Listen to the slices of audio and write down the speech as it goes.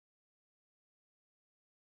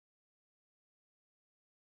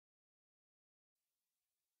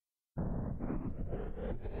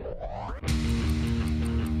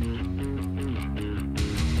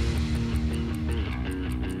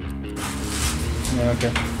Yeah,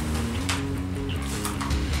 okay.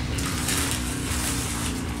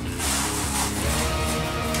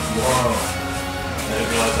 Whoa. I didn't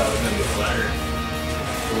realize that was going to be flared.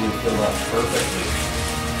 Ooh, filled up perfectly.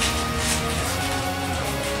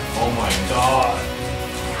 Oh my god.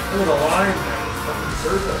 Look at the line there. It's fucking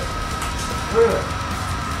surface. Ugh.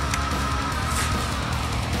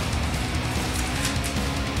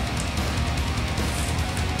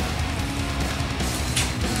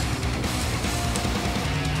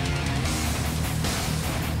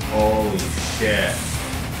 Holy shit.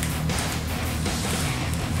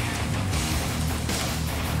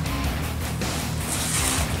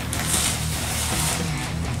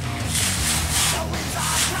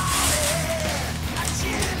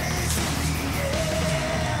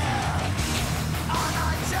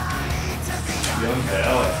 The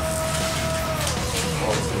Unveiling.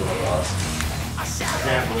 Oh, it's really awesome. I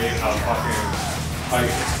can't believe how fucking tight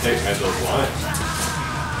the stick made those lines.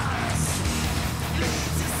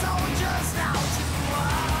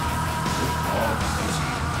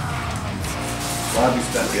 Glad we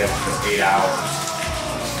spent the extra 8 hours.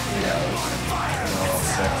 8 hours. No,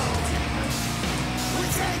 6.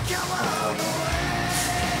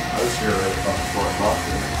 I was here right about 4 o'clock.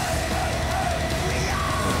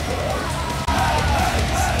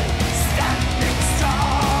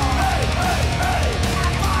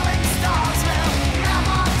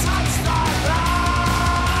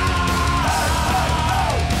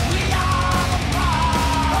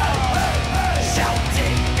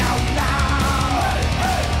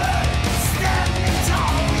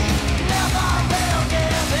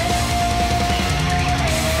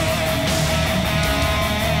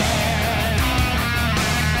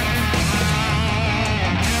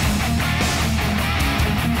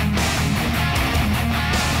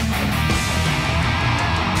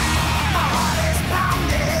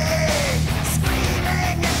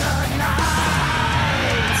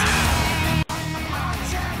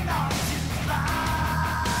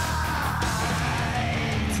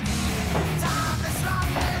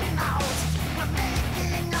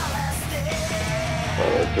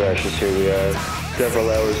 Thrasher's here we are, several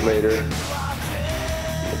hours later.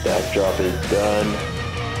 The Baackdrop is done.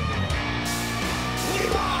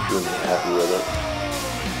 We're extremely happy with it.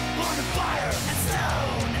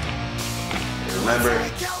 Remember,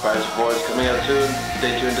 CRIES of WAR is coming out soon.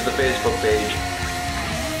 Stay tuned to the Facebook page.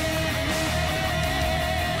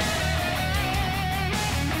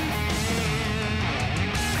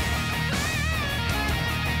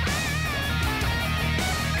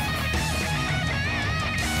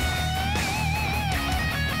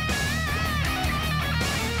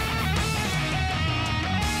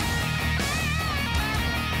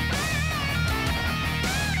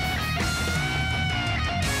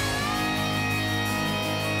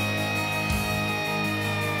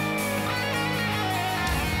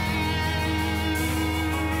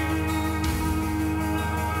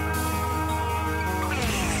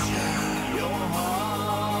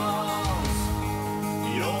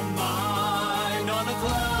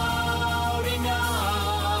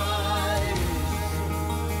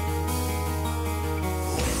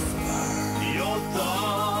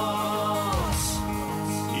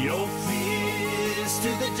 To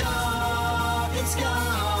the dark and sky.